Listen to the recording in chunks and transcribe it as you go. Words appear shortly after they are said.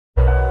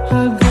सो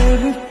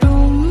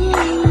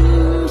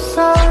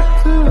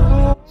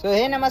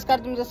हे नमस्कार,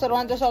 तुमचं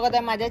सर्वांचं स्वागत आहे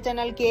माझ्या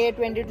चॅनल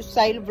K22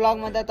 स्टाईल ब्लॉग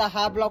मध्ये। आता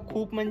हा ब्लॉग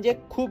खूप म्हणजे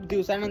खूप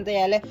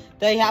दिवसानंतर आलाय,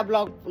 तर ह्या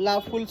ब्लॉगला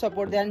फुल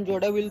सपोर्ट द्या आणि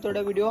जेवढं होईल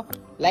तेवढं व्हिडिओ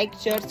लाईक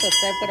शेअर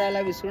सबस्क्राईब करायला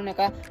विसरू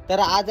नका। तर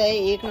आज आहे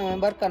 1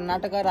 नोव्हेंबर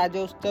कर्नाटक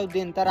राज्योत्सव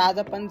दिन। तर आज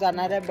आपण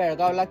जाणार आहे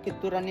बेळगावला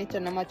कित्तूर आणि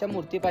चन्नम्माच्या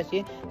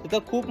मूर्तीपाशी। तिथं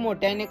खूप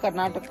मोठ्याने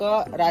कर्नाटक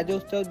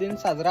राज्योत्सव दिन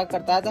साजरा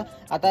करतात।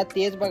 आता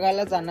तेच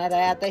बघायला जाणार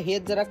आहे। आता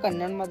हेच जरा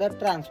कन्नड मध्ये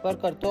ट्रान्सफर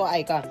करतो,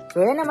 ऐका। सो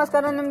हे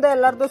नमस्कार, ನಿಮ್ಮದು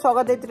ಎಲ್ಲರಿಗೂ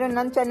ಸ್ವಾಗತ ಐತ್ರಿ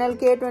ನನ್ನ ಚಾನೆಲ್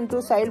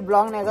K22 ಸ್ಟೈಲ್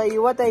ಬ್ಲಾಗ್ ನಾಗ।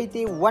 ಇವತ್ತು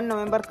ಐತಿ 1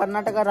 ನವೆಂಬರ್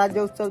ಕರ್ನಾಟಕ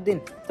ರಾಜ್ಯೋತ್ಸವ ದಿನ।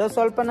 तो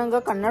ಸ್ವಲ್ಪ ನಂಗೆ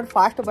ಕನ್ನಡ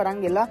ಫಾಸ್ಟ್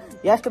ಬರಂಗಿಲ್ಲ,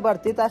 ಎಷ್ಟು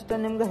ಬರ್ತಿತ್ತು ಅಷ್ಟು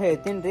ನಿಮ್ಗೆ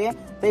ಹೇಳ್ತೀನಿ ರೀ।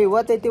 तो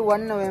ಇವತ್ತೈತಿ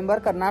 1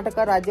 ನವೆಂಬರ್ ಕರ್ನಾಟಕ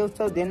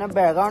ರಾಜ್ಯೋತ್ಸವ ದಿನ।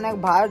 ಬೆಳಗಾವಿನಾಗ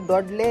ಭಾಳ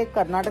ದೊಡ್ಡಲೆ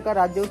ಕರ್ನಾಟಕ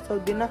ರಾಜ್ಯೋತ್ಸವ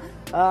ದಿನ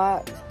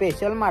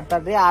ಸ್ಪೆಷಲ್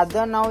ಮಾಡ್ತಾರ್ರಿ। ಅದ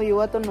ನಾವು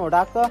ಇವತ್ತು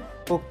ನೋಡಾಕ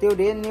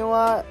ಹೋಗ್ತೀವ್ರಿ। ನೀವು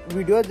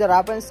ವಿಡಿಯೋ ಜರಾ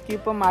पण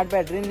ಸ್ಕಿಪ್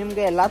ಮಾಡಬೇಡ್ರಿ,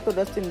 ನಿಮ್ಗೆ ಎಲ್ಲಾ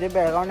ತೋರಿಸ್ತೀನಿ ರೀ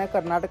ಬೆಳಗಾವಿನಾಗ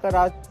ಕರ್ನಾಟಕ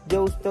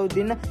ರಾಜ್ಯೋತ್ಸವ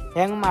ದಿನ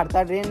ಹೆಂಗ್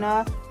ಮಾಡ್ತಾರ್ರಿ।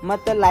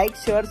 ಮತ್ತೆ ಲೈಕ್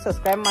ಶೇರ್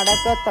ಸಬ್ಸ್ಕ್ರೈಬ್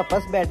ಮಾಡಕ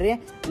ತಪ್ಪಸ್ಬೇಡ್ರಿ।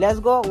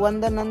 Let's go.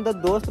 ಒಂದ್ ನಂದು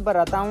ದೋಸ್ತ್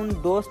ಬರತ್ತ, ಅವ್ನ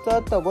ದೋಸ್ತ್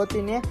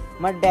ತಗೋತೀನಿ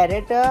ಮತ್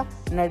ಡೈರೆಕ್ಟ್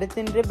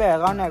ನಡಿತೀನಿ ರೀ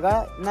ಬೆಳಗಾವಿನಾಗ।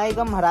 ನಾ ಈಗ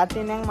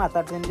ಮರಾಠಿನಾಗ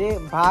ಮಾತಾಡ್ತೀನಿ ರೀ,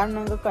 ಭಾಳ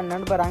ನಂಗೆ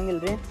ಕನ್ನಡ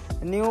ಬರಂಗಿಲ್ರಿ।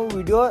 ನೀವು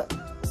ವಿಡಿಯೋ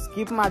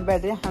स्किप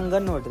ಮಾಡಬೇಡ್ರಿ, ಹಂಗ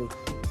ನೋಡ್ರಿ।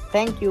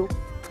 Thank you.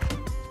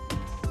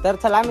 तर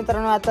चला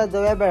मित्रांनो, आता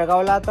जाऊया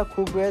बेळगावला। आता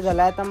खूप वेळ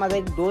झाला। आता माझा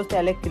एक दोस्त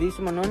आले क्रिश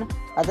म्हणून,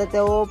 आता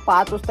तो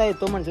 5 वाजता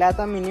येतो म्हटलं।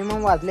 आता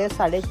मिनिमम वाजले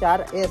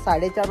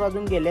 4:30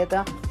 वाजून गेले,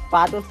 तर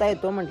 5 वाजता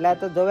येतो म्हटलं।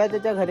 आता जाऊया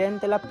त्याच्या घरी आणि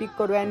त्याला पिक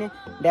करूया आणि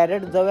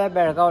डायरेक्ट जाऊया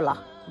बेळगावला।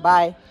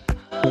 बाय।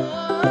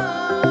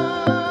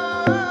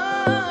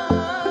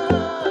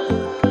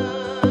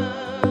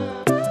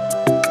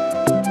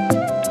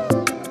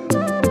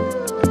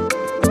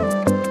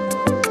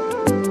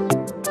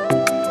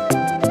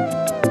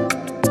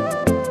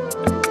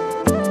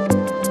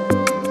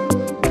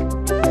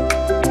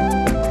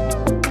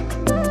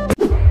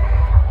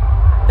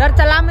 तर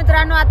चला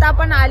मित्रांनो, आता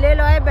आपण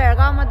आलेलो आहे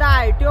बेळगाव मध्ये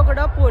ITO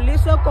कडे,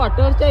 पोलीस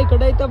क्वार्टरच्या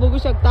इकडे। इथं बघू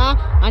शकता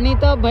आणि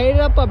इथं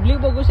बाहेर पब्लिक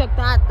बघू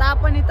शकता। आता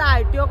आपण इथं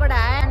ITO कडे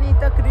आहे आणि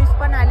इथं क्रिश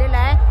पण आलेला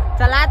आहे।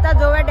 चला आता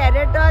जाऊया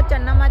डायरेक्ट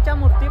चन्नम्माच्या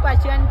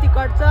मूर्तीपाशी आणि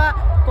तिकडचं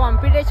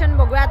कॉम्पिटिशन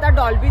बघूया। आता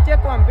डॉल्बीचे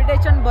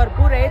कॉम्पिटिशन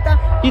भरपूर आहे,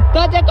 तर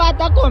इथंच एक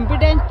आता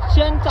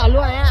कॉम्पिटिशन चालू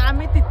आहे।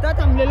 आम्ही तिथं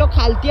थांबलेलो,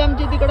 खालती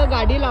आमची तिकडे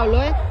गाडी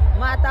लावलोय।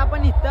 मग आता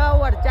आपण इथं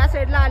वरच्या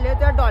साईडला आले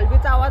होते,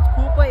 डॉल्बीचा आवाज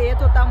खूप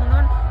येत होता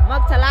म्हणून।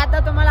 मग चला आता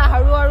तुम्हाला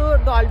हळूहळू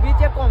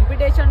डॉल्बीचे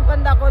कॉम्पिटिशन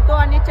पण दाखवतो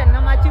आणि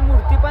चन्नम्माची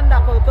मूर्ती पण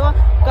दाखवतो,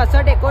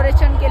 कसं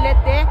डेकोरेशन केले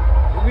ते।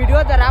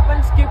 व्हिडिओ जरा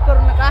पण स्किप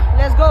करू नका।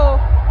 Let's go.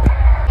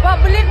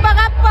 पब्लिक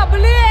बघा,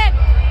 पब्लिक।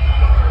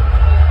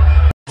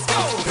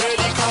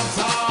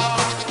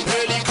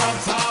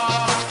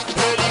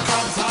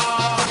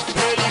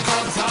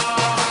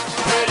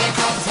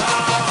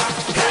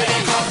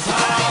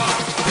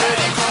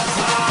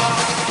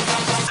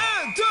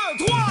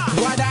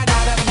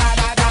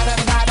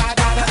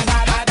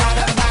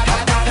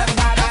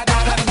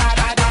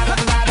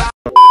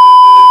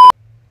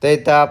 तर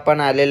इथं आपण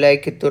आलेलो आहे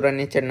कित्तूर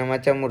आणि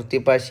चन्नम्माच्या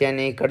मूर्तीपाशी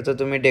आणि इकडचं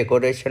तुम्ही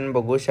डेकोरेशन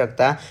बघू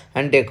शकता।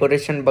 आणि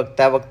डेकोरेशन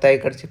बघता बघता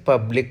इकडची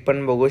पब्लिक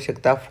पण बघू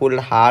शकता। फुल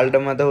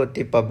हार्डमध्ये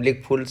होती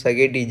पब्लिक, फुल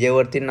सगळे DJ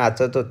वरती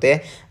नाचत होते।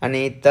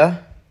 आणि इथं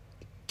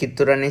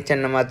कित्तूर आणि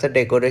चन्नम्माचं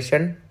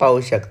डेकोरेशन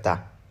पाहू शकता।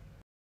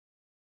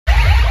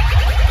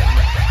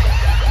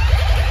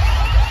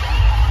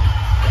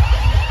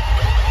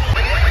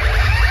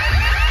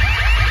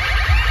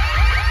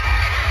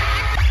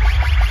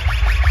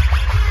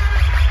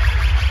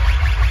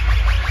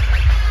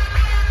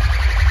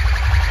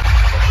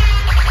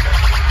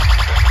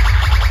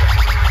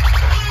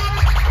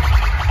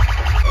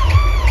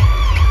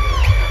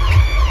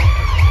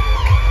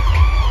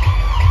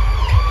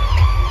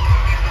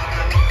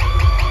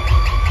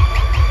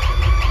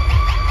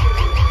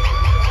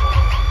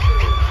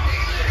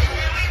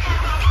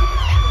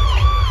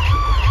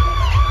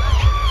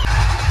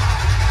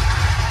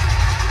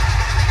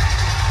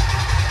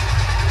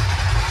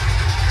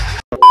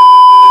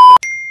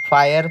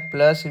 Fire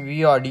plus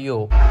V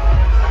audio.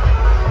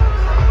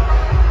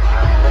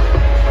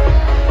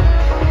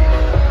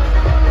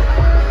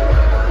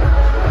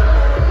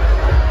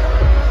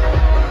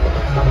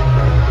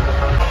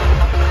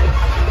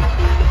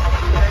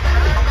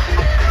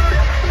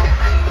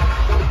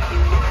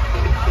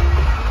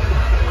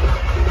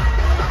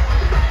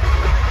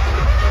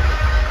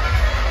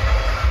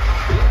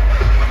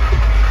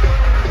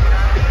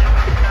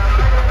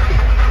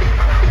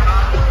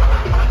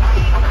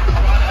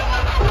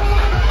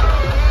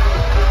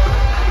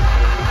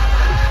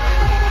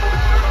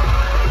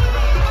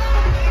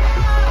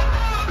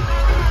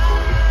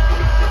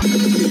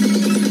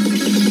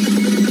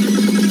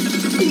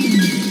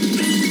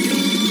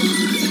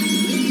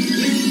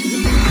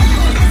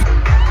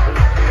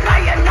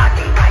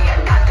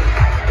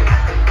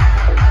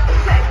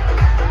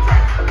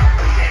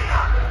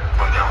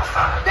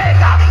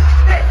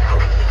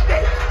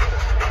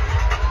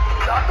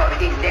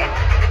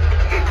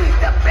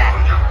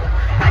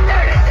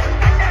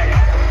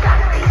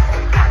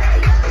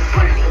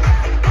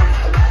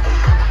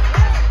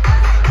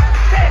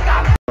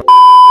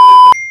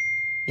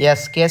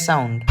 SK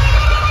sound.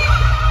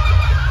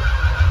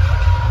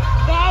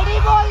 Daddy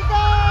बोलते.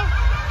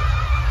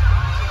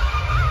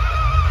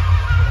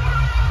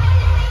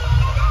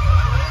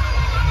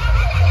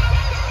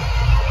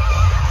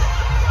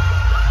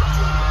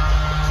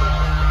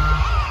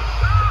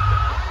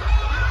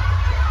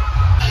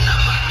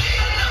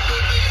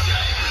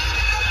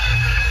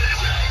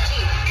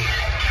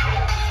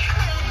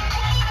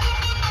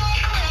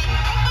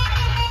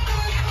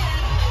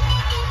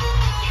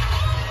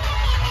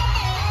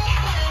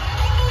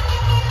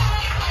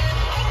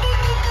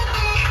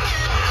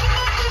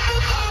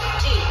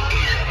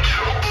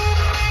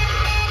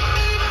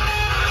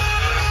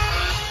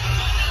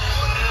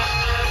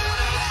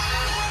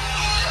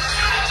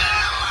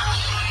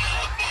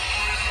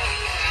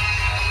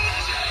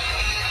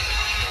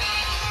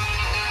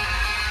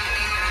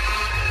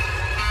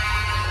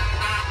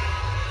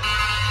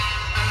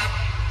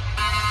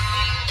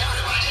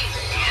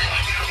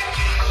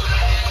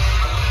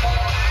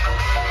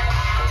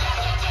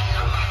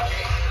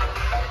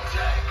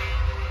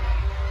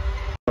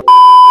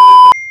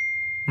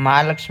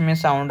 Mahalakshmi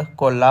sound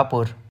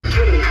Kolhapur.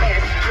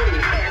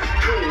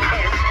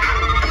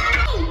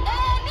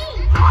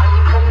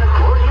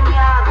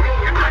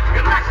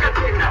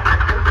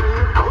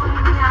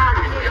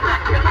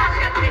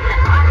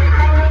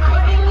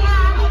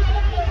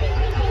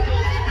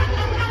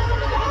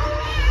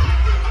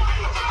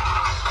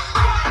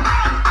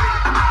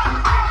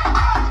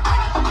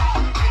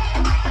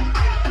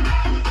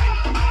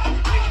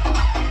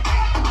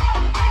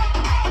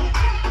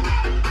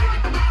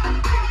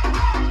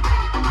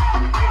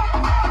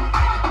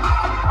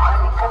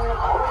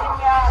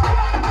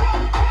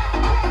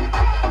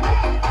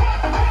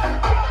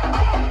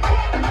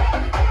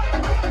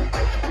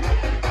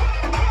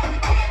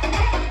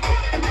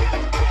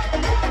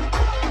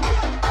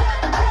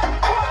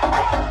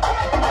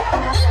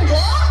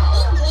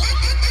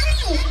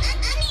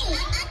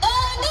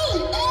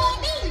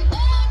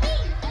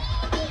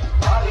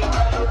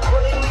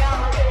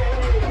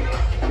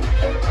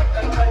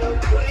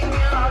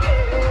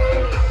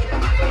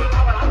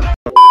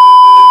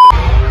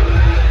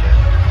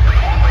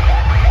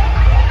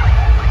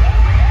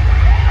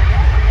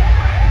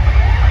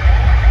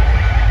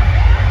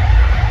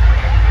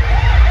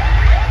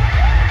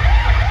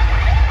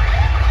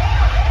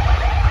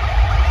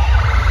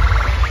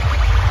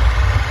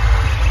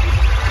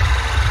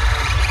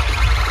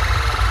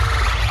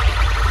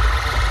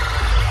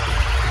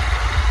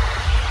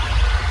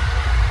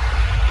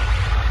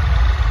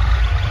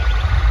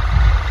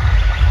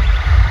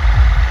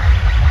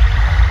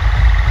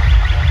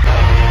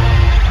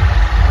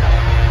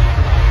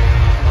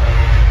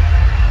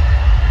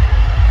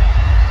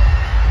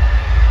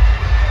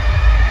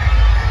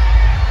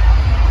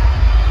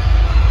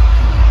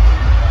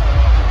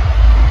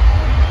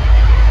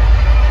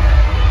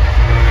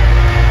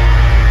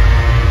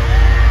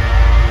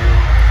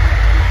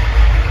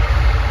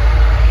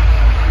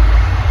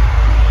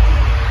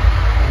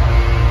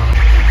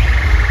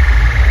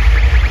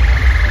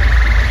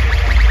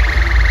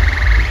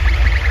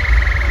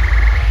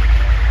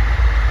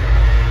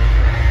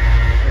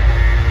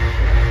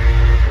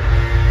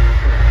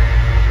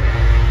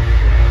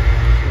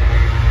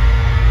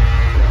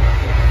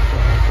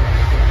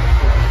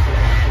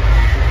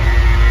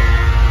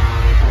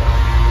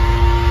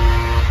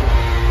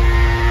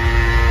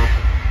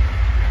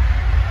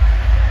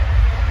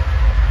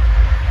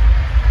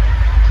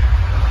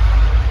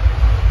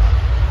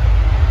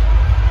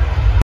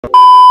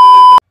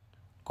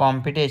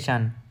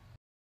 Competition.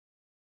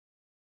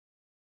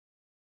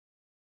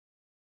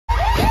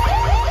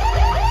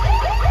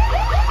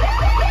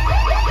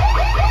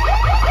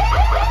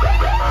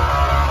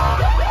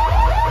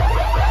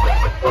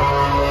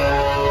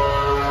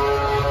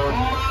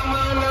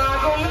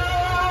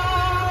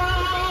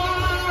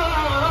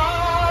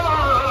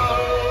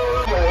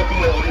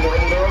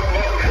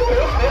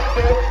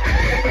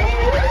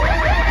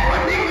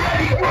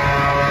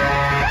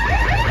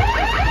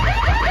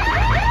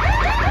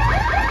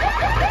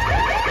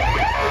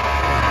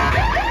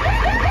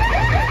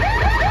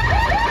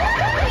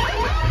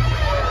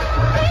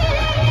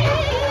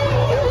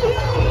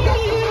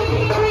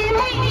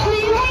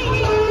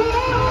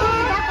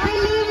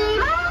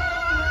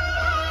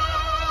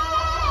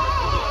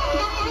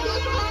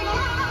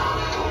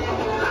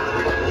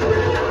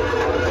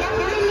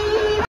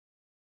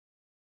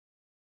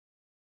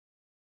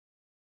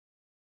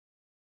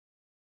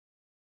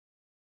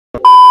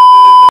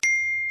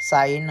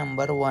 Sai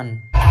number 1.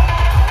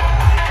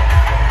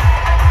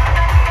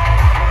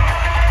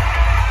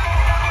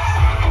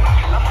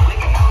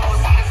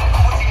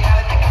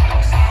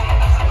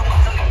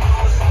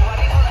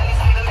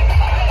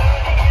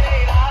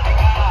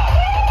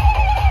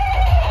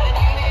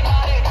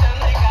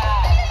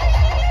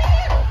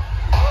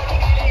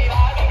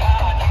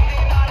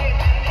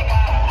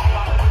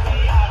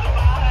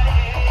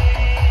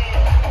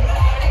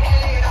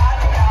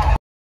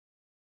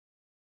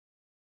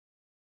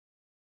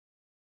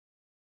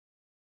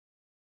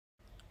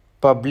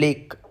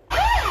 Public.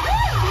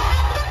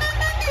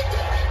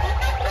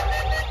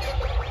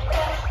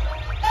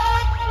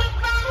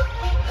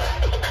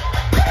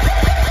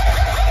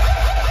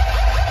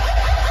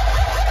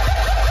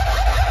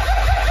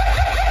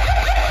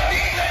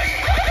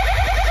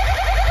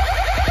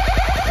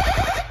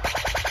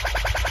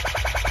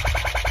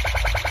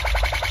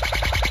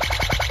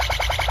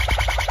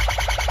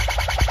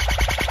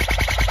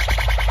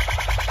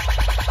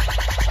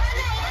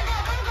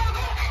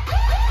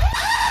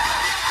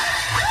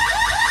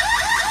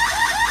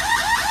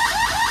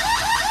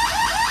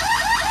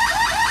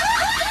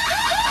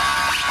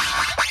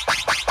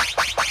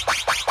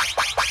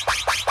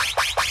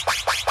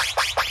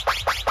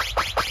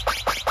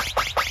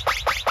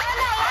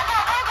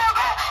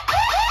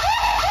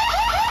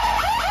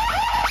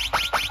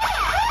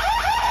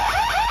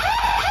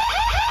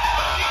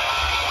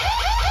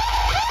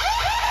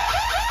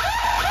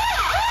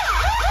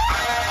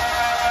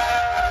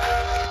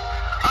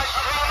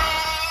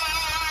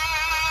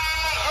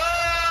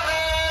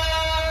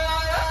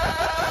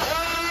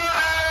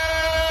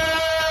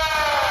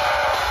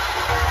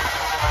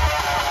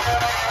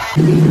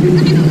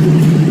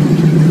 आहे.